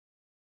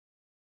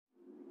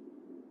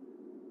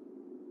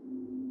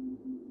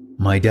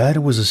My dad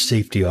was a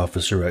safety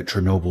officer at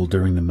Chernobyl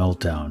during the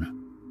meltdown.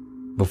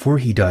 Before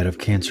he died of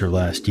cancer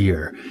last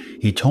year,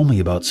 he told me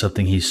about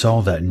something he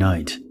saw that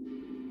night.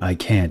 I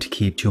can't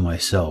keep to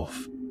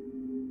myself.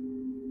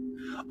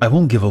 I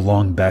won't give a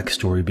long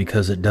backstory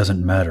because it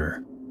doesn't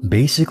matter.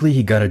 Basically,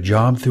 he got a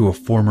job through a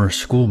former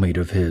schoolmate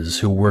of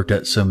his who worked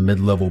at some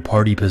mid-level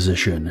party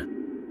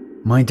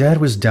position. My dad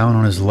was down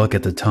on his luck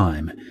at the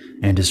time,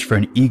 and his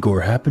friend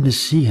Igor happened to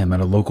see him at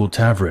a local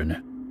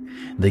tavern.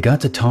 They got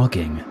to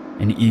talking,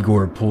 and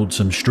Igor pulled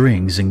some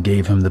strings and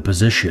gave him the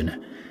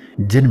position.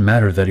 Didn't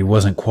matter that he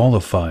wasn't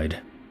qualified.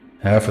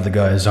 Half of the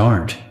guys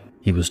aren't,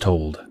 he was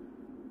told.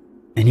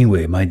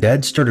 Anyway, my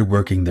dad started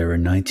working there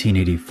in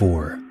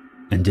 1984,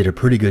 and did a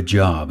pretty good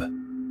job.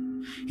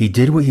 He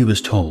did what he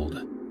was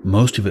told.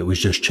 Most of it was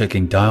just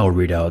checking dial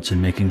readouts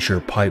and making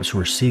sure pipes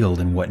were sealed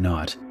and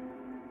whatnot.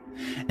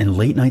 In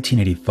late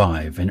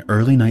 1985 and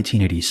early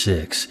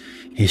 1986,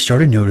 he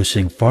started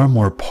noticing far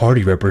more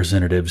party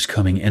representatives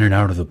coming in and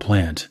out of the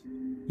plant.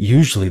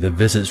 Usually the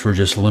visits were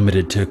just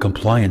limited to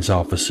compliance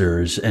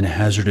officers and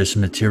hazardous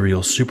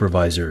material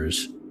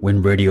supervisors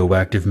when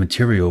radioactive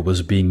material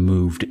was being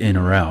moved in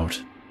or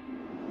out.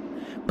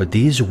 But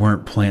these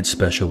weren't plant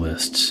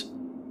specialists.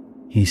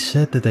 He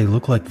said that they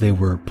looked like they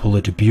were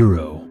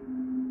Politburo.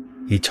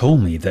 He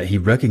told me that he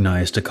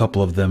recognized a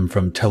couple of them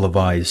from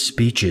televised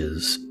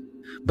speeches,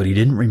 but he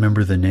didn't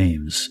remember the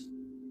names.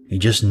 He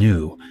just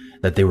knew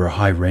that they were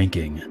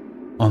high-ranking.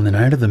 On the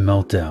night of the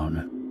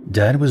meltdown,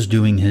 Dad was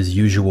doing his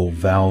usual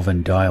valve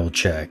and dial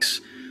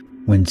checks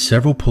when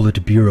several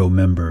Politburo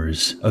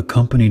members,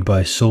 accompanied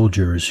by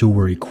soldiers who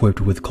were equipped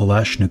with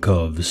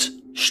Kalashnikovs,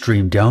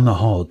 streamed down the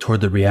hall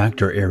toward the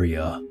reactor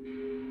area.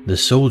 The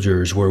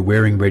soldiers were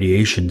wearing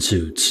radiation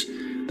suits.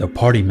 The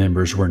party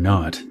members were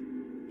not.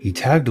 He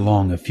tagged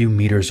along a few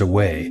meters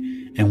away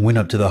and went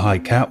up to the high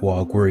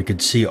catwalk where he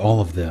could see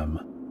all of them.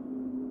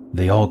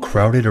 They all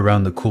crowded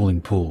around the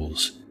cooling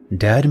pools.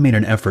 Dad made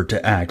an effort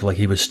to act like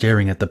he was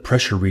staring at the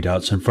pressure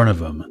readouts in front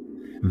of him,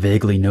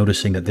 vaguely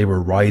noticing that they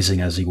were rising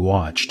as he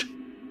watched.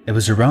 It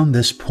was around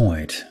this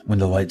point when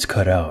the lights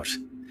cut out.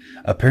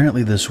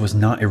 Apparently this was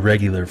not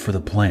irregular for the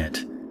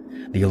plant.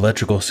 The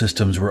electrical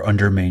systems were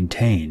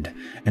under-maintained,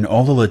 and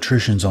all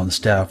electricians on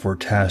staff were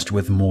tasked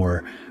with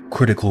more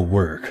critical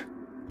work.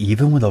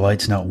 Even with the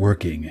lights not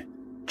working,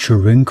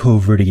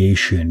 Cherenkov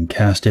radiation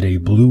casted a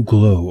blue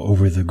glow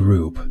over the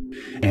group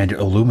and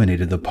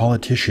illuminated the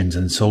politicians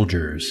and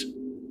soldiers.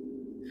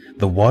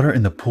 The water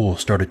in the pool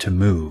started to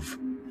move.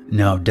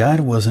 Now, Dad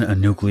wasn't a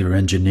nuclear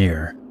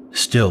engineer.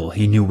 Still,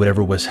 he knew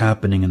whatever was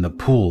happening in the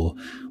pool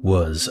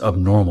was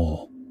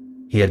abnormal.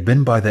 He had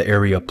been by the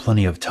area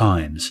plenty of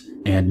times,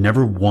 and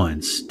never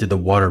once did the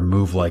water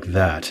move like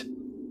that.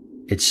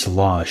 It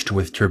sloshed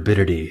with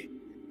turbidity.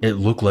 It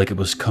looked like it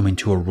was coming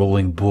to a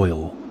rolling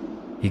boil.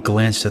 He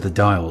glanced at the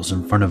dials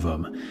in front of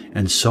him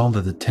and saw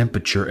that the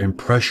temperature and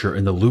pressure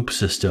in the loop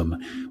system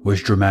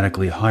was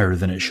dramatically higher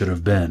than it should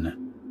have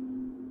been.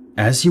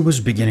 As he was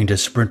beginning to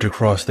sprint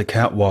across the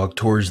catwalk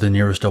towards the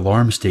nearest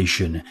alarm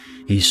station,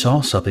 he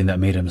saw something that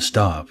made him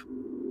stop.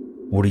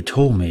 What he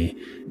told me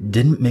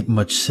didn't make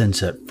much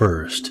sense at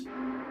first.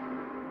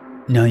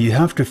 Now you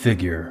have to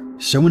figure,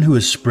 someone who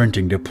is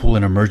sprinting to pull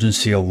an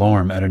emergency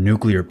alarm at a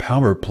nuclear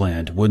power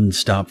plant wouldn't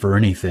stop for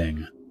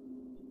anything.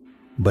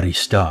 But he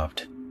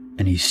stopped,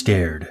 and he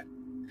stared.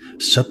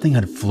 Something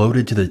had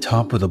floated to the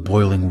top of the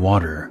boiling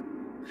water.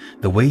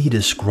 The way he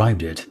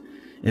described it,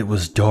 it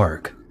was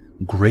dark,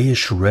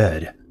 grayish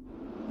red,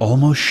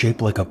 almost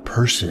shaped like a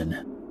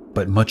person,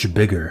 but much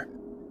bigger,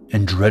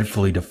 and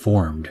dreadfully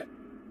deformed.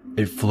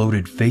 It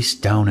floated face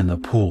down in the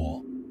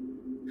pool.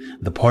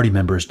 The party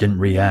members didn't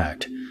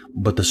react,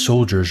 but the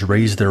soldiers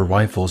raised their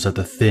rifles at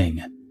the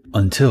thing,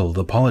 until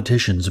the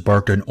politicians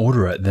barked an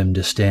order at them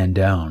to stand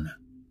down.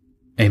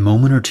 A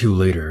moment or two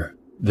later,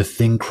 the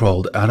thing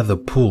crawled out of the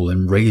pool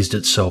and raised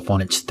itself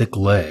on its thick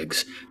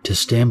legs to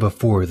stand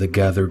before the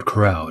gathered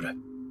crowd.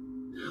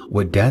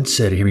 What Dad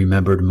said he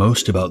remembered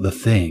most about the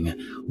thing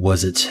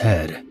was its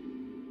head.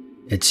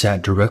 It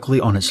sat directly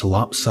on its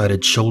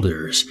lopsided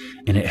shoulders,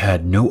 and it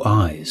had no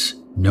eyes,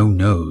 no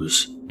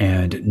nose,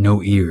 and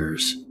no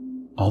ears.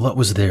 All that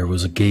was there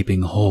was a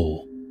gaping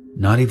hole,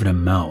 not even a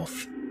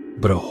mouth,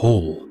 but a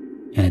hole,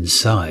 and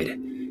inside,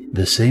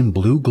 the same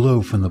blue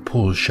glow from the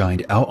pool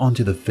shined out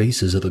onto the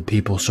faces of the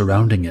people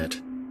surrounding it.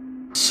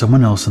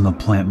 Someone else in the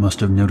plant must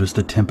have noticed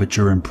the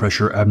temperature and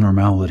pressure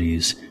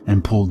abnormalities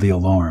and pulled the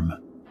alarm,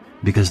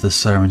 because the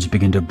sirens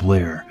began to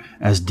blare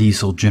as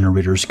diesel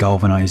generators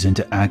galvanized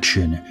into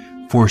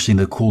action, forcing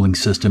the cooling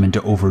system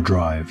into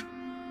overdrive.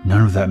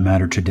 None of that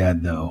mattered to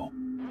Dad, though.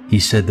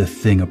 He said the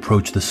thing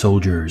approached the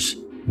soldiers,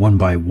 one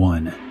by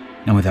one,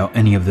 and without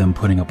any of them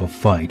putting up a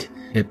fight,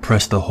 it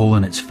pressed the hole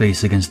in its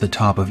face against the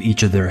top of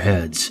each of their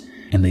heads,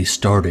 and they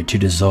started to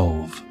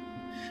dissolve.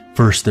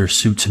 First their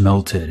suits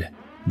melted,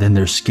 then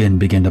their skin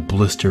began to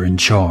blister and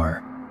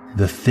char.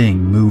 The thing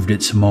moved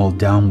its maul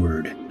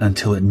downward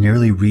until it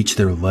nearly reached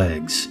their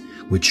legs,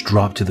 which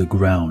dropped to the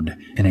ground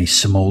in a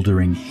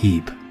smoldering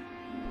heap.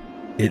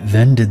 It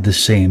then did the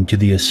same to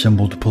the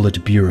assembled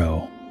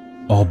Politburo.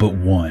 All but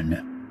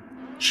one.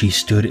 She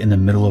stood in the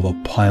middle of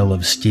a pile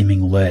of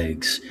steaming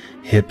legs,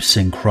 hips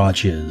and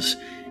crotches,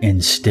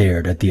 and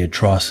stared at the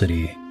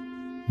atrocity.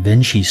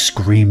 Then she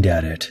screamed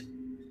at it.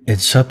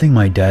 It's something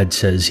my dad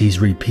says he's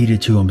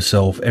repeated to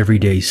himself every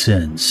day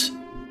since.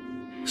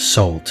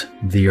 Salt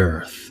the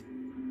earth.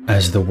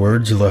 As the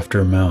words left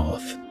her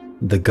mouth,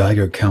 the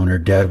Geiger counter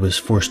Dad was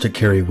forced to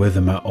carry with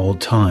him at all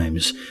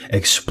times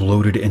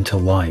exploded into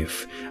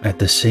life at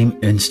the same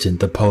instant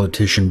the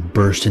politician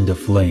burst into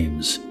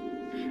flames.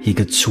 He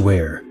could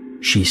swear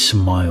she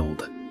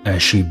smiled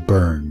as she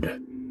burned.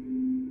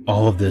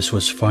 All of this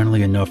was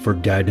finally enough for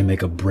Dad to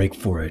make a break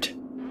for it.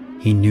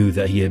 He knew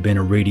that he had been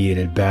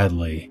irradiated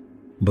badly,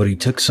 but he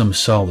took some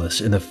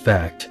solace in the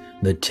fact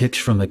that ticks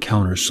from the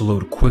counter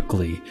slowed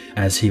quickly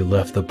as he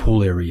left the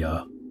pool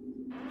area.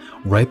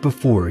 Right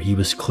before he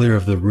was clear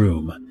of the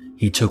room,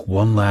 he took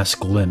one last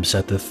glimpse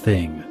at the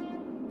thing.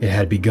 It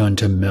had begun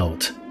to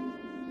melt.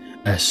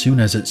 As soon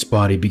as its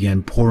body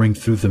began pouring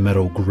through the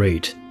metal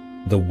grate,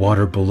 the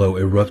water below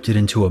erupted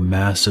into a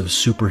mass of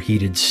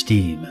superheated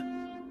steam.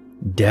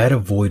 Dad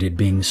avoided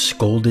being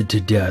scalded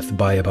to death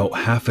by about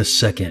half a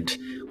second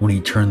when he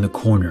turned the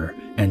corner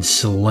and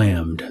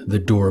slammed the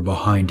door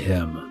behind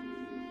him.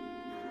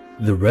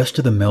 The rest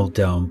of the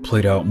meltdown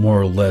played out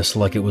more or less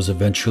like it was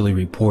eventually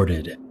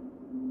reported.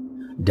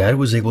 Dad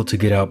was able to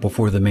get out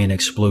before the main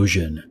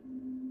explosion.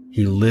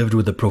 He lived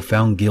with the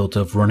profound guilt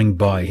of running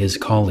by his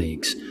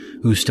colleagues,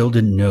 who still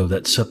didn't know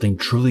that something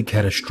truly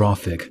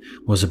catastrophic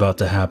was about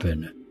to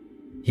happen.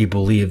 He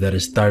believed that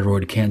his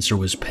thyroid cancer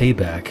was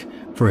payback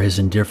for his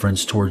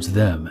indifference towards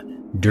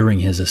them during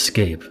his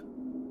escape.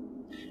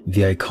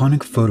 The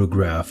iconic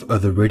photograph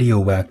of the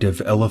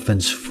radioactive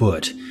elephant's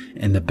foot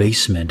in the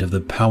basement of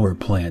the power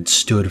plant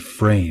stood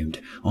framed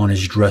on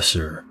his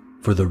dresser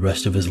for the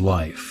rest of his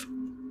life.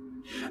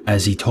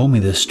 As he told me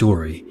this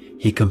story,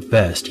 he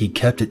confessed he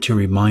kept it to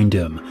remind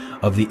him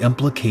of the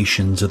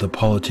implications of the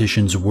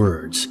politician's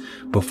words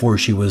before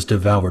she was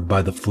devoured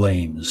by the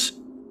flames.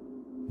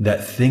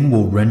 That thing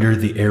will render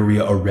the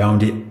area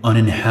around it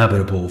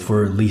uninhabitable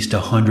for at least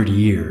 100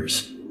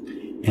 years,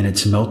 and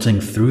it's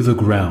melting through the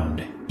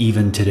ground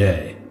even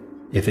today.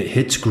 If it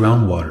hits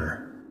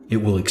groundwater, it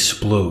will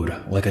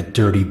explode like a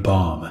dirty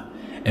bomb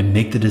and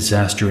make the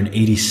disaster in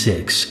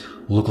 '86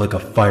 look like a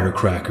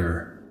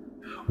firecracker.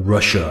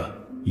 Russia,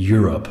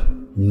 Europe,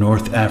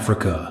 North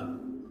Africa,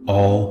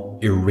 all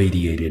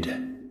irradiated.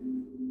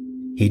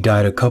 He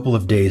died a couple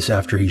of days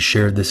after he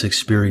shared this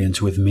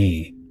experience with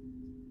me.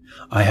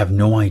 I have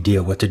no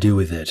idea what to do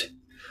with it.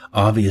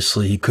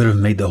 Obviously, he could have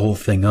made the whole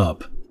thing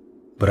up,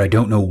 but I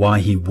don't know why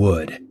he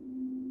would.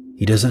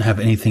 He doesn't have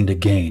anything to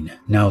gain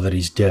now that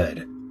he's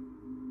dead.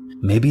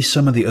 Maybe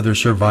some of the other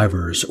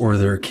survivors or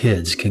their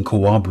kids can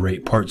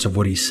corroborate parts of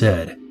what he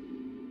said.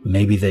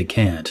 Maybe they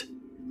can't.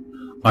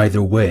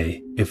 Either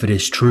way, if it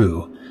is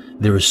true,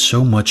 there is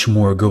so much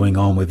more going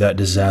on with that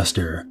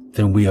disaster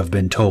than we have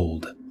been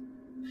told.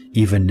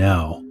 Even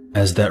now,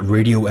 as that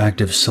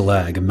radioactive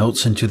slag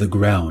melts into the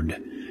ground,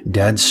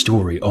 Dad's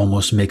story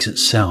almost makes it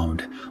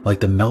sound like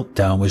the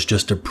meltdown was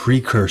just a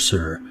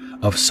precursor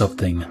of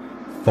something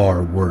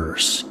far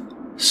worse,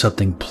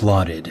 something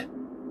plotted.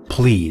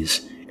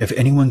 Please, if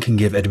anyone can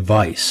give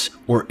advice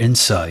or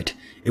insight,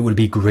 it would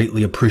be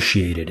greatly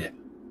appreciated.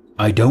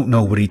 I don't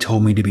know what he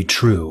told me to be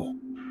true,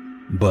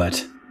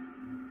 but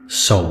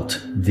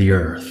salt the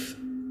earth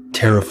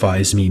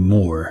terrifies me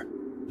more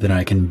than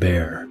I can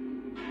bear.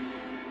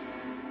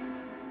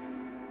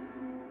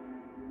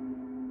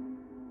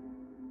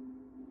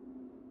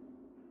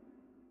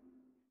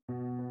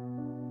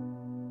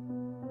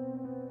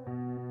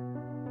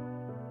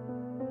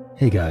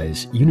 Hey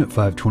guys, Unit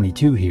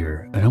 522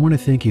 here, and I want to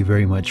thank you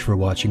very much for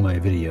watching my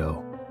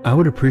video. I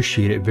would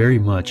appreciate it very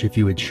much if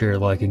you would share,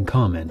 like, and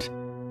comment.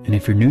 And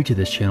if you're new to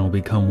this channel,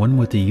 become one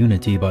with the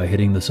Unity by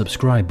hitting the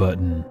subscribe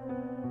button.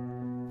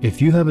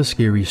 If you have a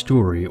scary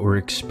story or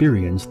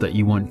experience that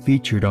you want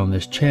featured on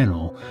this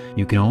channel,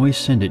 you can always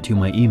send it to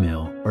my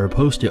email or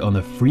post it on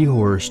the Free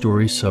Horror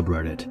Stories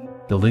subreddit.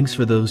 The links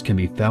for those can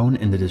be found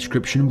in the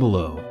description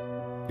below.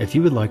 If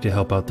you would like to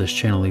help out this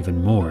channel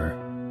even more,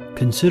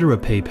 consider a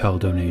PayPal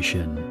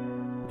donation.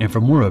 And for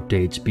more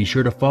updates, be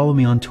sure to follow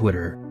me on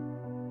Twitter.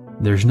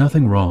 There's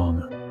nothing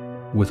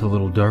wrong with a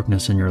little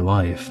darkness in your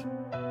life,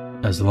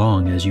 as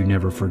long as you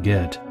never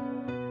forget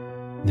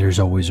there's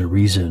always a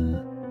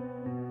reason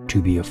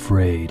to be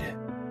afraid.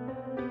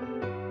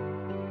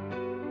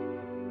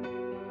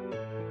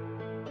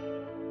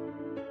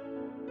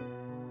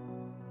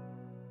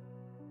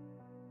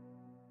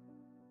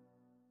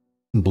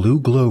 Blue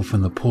glow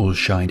from the pool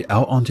shined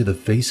out onto the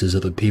faces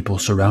of the people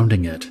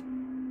surrounding it.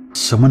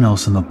 Someone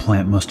else in the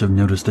plant must have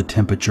noticed the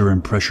temperature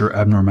and pressure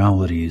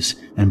abnormalities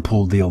and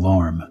pulled the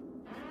alarm,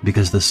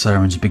 because the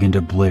sirens began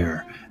to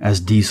blare as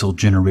diesel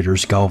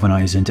generators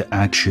galvanized into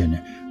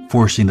action,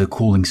 forcing the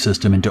cooling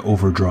system into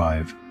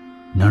overdrive.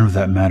 None of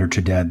that mattered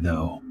to Dad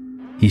though.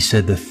 He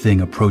said the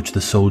thing approached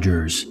the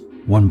soldiers,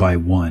 one by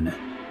one,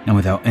 and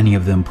without any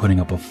of them putting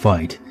up a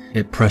fight,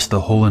 it pressed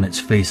the hole in its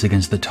face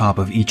against the top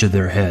of each of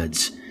their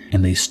heads,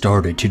 and they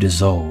started to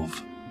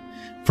dissolve.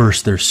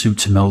 First their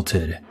suits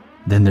melted,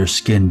 then their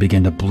skin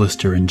began to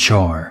blister and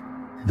char.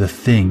 The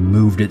thing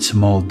moved its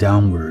maul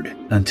downward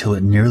until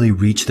it nearly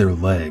reached their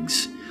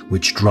legs,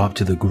 which dropped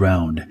to the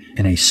ground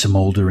in a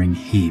smoldering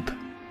heap.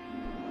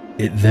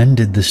 It then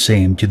did the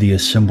same to the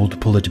assembled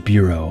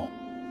Politburo,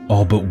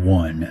 all but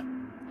one.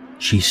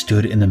 She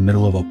stood in the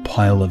middle of a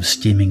pile of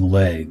steaming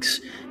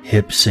legs,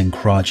 hips and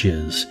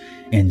crotches,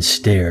 and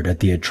stared at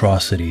the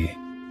atrocity.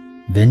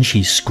 Then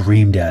she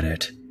screamed at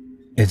it.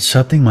 It's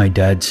something my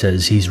dad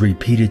says he's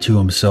repeated to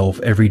himself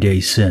every day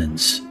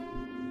since.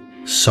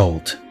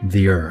 Salt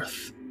the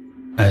earth.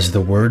 As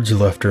the words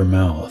left her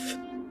mouth,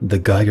 the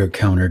Geiger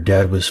counter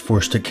Dad was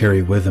forced to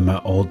carry with him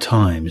at all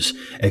times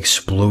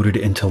exploded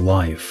into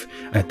life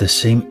at the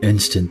same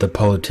instant the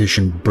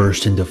politician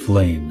burst into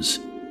flames.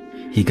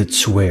 He could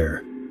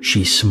swear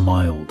she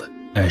smiled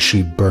as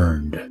she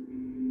burned.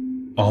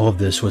 All of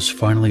this was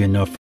finally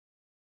enough.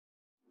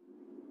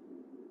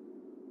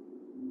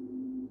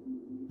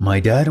 My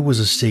dad was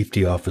a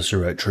safety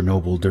officer at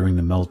Chernobyl during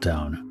the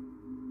meltdown.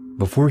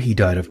 Before he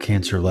died of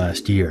cancer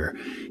last year,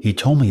 he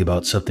told me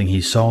about something he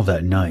saw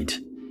that night.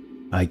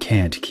 I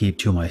can't keep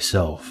to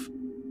myself.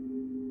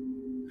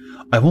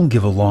 I won't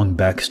give a long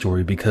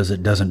backstory because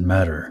it doesn't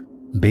matter.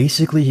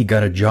 Basically, he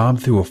got a job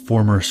through a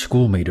former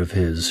schoolmate of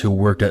his who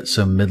worked at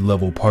some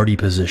mid-level party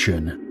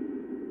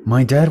position.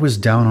 My dad was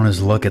down on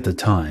his luck at the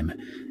time,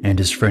 and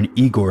his friend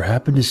Igor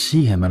happened to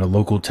see him at a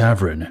local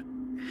tavern.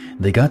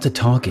 They got to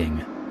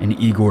talking, and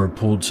Igor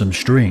pulled some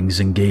strings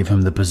and gave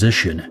him the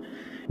position.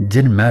 It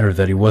didn't matter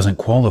that he wasn't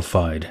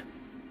qualified.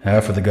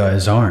 Half of the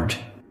guys aren't,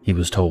 he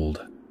was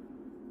told.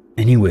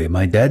 Anyway,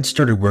 my dad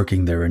started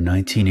working there in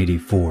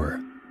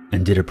 1984,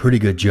 and did a pretty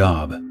good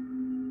job.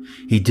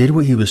 He did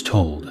what he was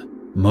told.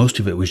 Most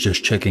of it was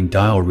just checking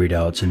dial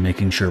readouts and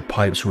making sure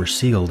pipes were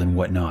sealed and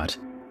whatnot.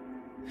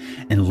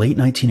 In late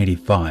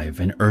 1985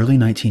 and early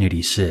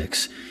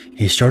 1986,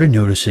 he started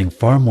noticing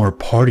far more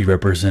party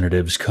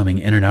representatives coming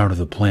in and out of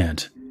the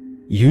plant.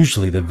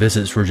 Usually the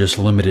visits were just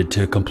limited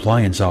to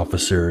compliance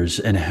officers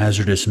and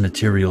hazardous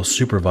material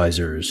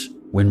supervisors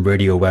when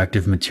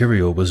radioactive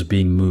material was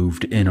being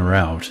moved in or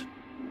out.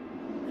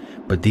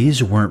 But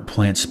these weren't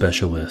plant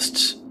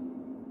specialists.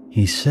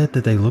 He said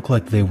that they looked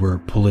like they were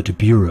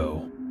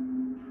Politburo.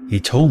 He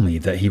told me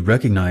that he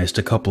recognized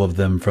a couple of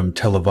them from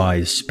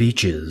televised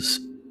speeches,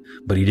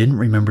 but he didn't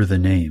remember the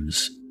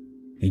names.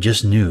 He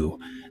just knew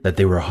that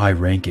they were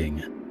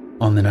high-ranking.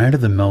 On the night of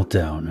the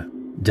meltdown,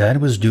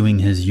 Dad was doing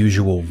his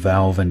usual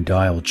valve and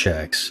dial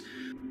checks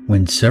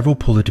when several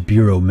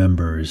Politburo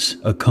members,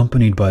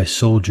 accompanied by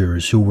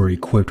soldiers who were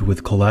equipped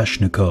with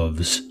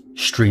Kalashnikovs,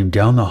 streamed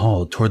down the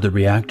hall toward the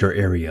reactor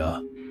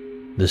area.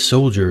 The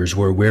soldiers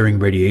were wearing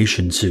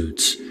radiation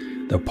suits.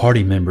 The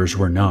party members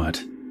were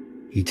not.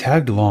 He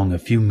tagged along a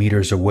few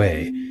meters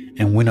away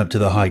and went up to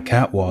the high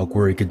catwalk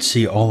where he could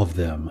see all of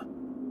them.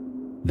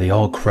 They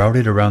all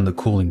crowded around the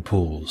cooling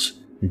pools.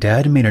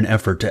 Dad made an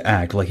effort to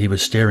act like he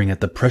was staring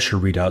at the pressure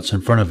readouts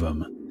in front of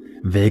him,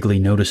 vaguely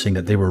noticing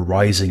that they were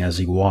rising as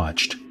he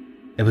watched.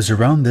 It was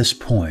around this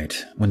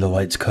point when the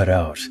lights cut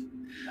out.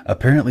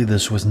 Apparently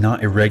this was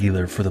not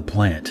irregular for the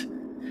plant.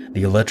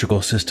 The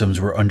electrical systems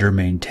were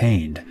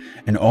under-maintained,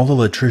 and all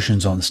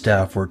electricians on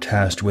staff were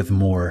tasked with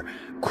more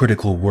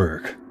critical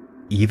work.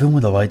 Even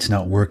with the lights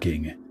not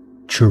working,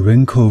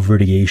 Cherenkov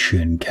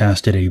radiation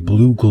casted a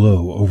blue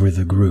glow over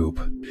the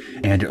group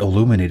and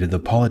illuminated the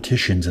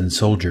politicians and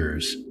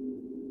soldiers.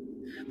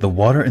 The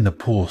water in the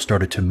pool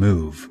started to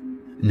move.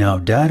 Now,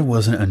 Dad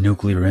wasn't a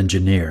nuclear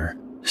engineer.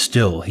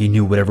 Still, he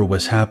knew whatever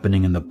was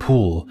happening in the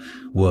pool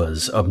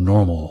was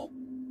abnormal.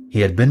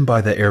 He had been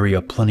by the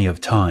area plenty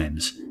of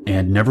times,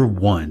 and never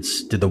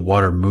once did the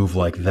water move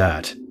like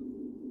that.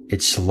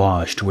 It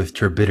sloshed with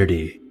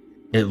turbidity.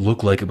 It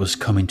looked like it was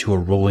coming to a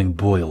rolling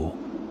boil.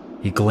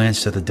 He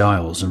glanced at the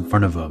dials in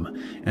front of him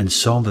and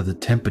saw that the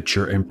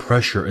temperature and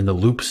pressure in the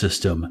loop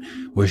system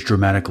was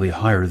dramatically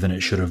higher than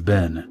it should have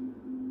been.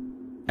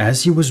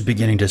 As he was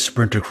beginning to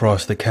sprint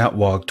across the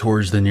catwalk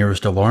towards the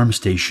nearest alarm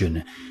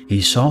station,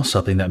 he saw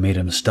something that made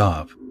him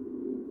stop.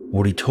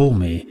 What he told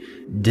me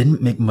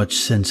didn't make much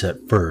sense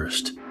at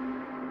first.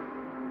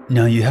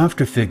 Now you have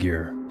to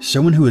figure,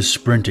 someone who is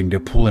sprinting to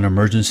pull an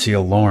emergency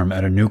alarm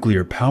at a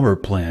nuclear power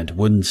plant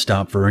wouldn't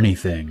stop for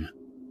anything.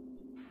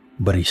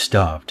 But he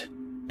stopped,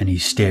 and he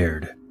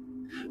stared.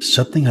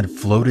 Something had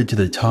floated to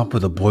the top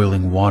of the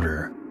boiling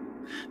water.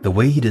 The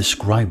way he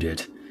described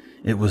it,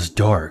 it was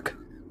dark,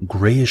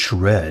 grayish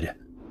red,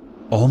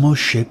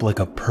 almost shaped like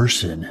a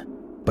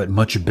person, but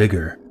much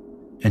bigger,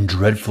 and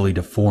dreadfully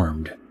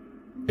deformed.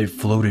 It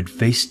floated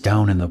face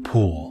down in the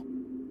pool.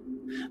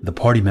 The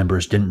party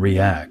members didn't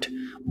react,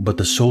 but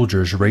the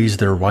soldiers raised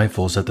their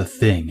rifles at the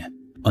thing,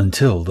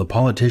 until the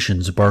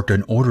politicians barked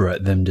an order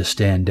at them to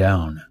stand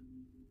down.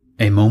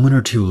 A moment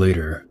or two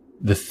later,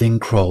 the thing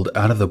crawled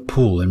out of the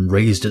pool and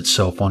raised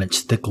itself on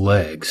its thick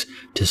legs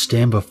to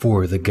stand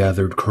before the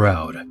gathered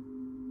crowd.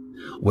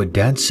 What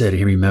Dad said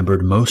he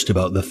remembered most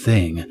about the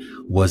thing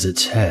was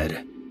its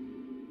head.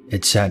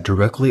 It sat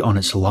directly on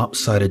its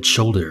lopsided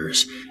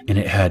shoulders, and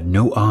it had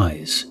no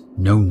eyes,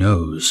 no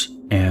nose,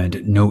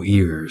 and no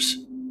ears.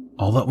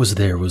 All that was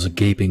there was a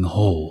gaping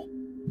hole,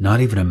 not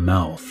even a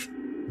mouth,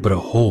 but a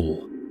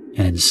hole,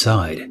 and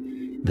inside,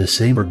 the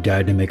same for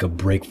Dad to make a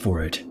break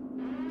for it.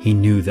 He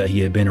knew that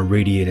he had been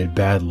irradiated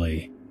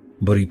badly,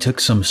 but he took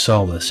some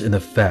solace in the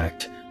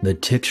fact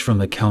that ticks from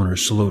the counter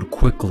slowed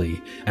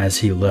quickly as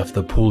he left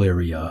the pool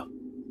area.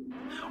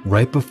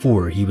 Right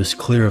before he was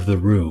clear of the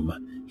room,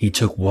 he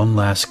took one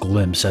last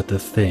glimpse at the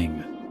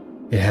thing.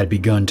 It had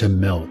begun to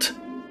melt.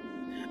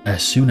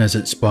 As soon as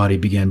its body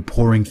began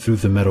pouring through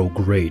the metal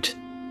grate,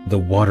 the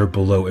water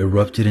below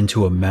erupted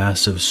into a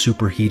mass of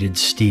superheated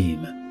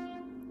steam.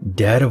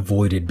 Dad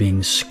avoided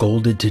being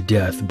scalded to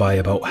death by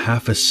about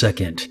half a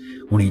second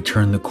when he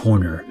turned the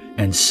corner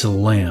and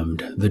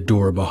slammed the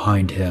door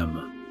behind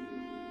him.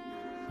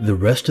 The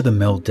rest of the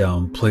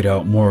meltdown played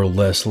out more or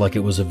less like it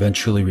was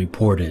eventually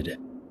reported.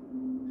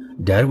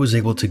 Dad was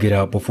able to get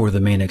out before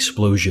the main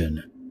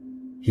explosion.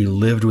 He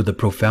lived with the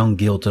profound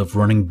guilt of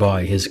running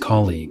by his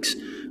colleagues,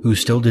 who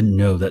still didn't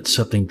know that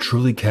something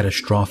truly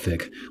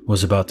catastrophic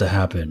was about to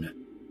happen.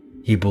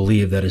 He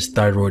believed that his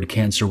thyroid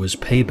cancer was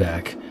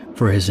payback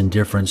for his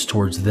indifference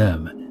towards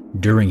them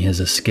during his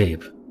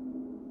escape.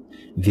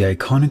 The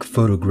iconic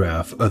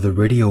photograph of the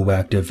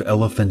radioactive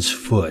elephant's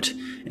foot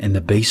in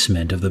the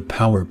basement of the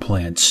power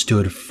plant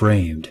stood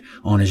framed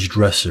on his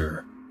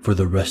dresser for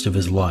the rest of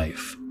his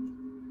life.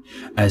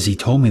 As he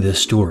told me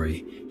this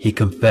story, he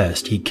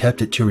confessed he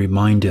kept it to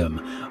remind him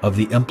of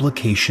the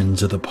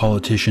implications of the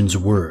politician's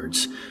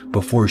words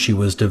before she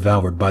was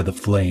devoured by the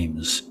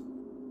flames.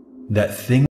 That thing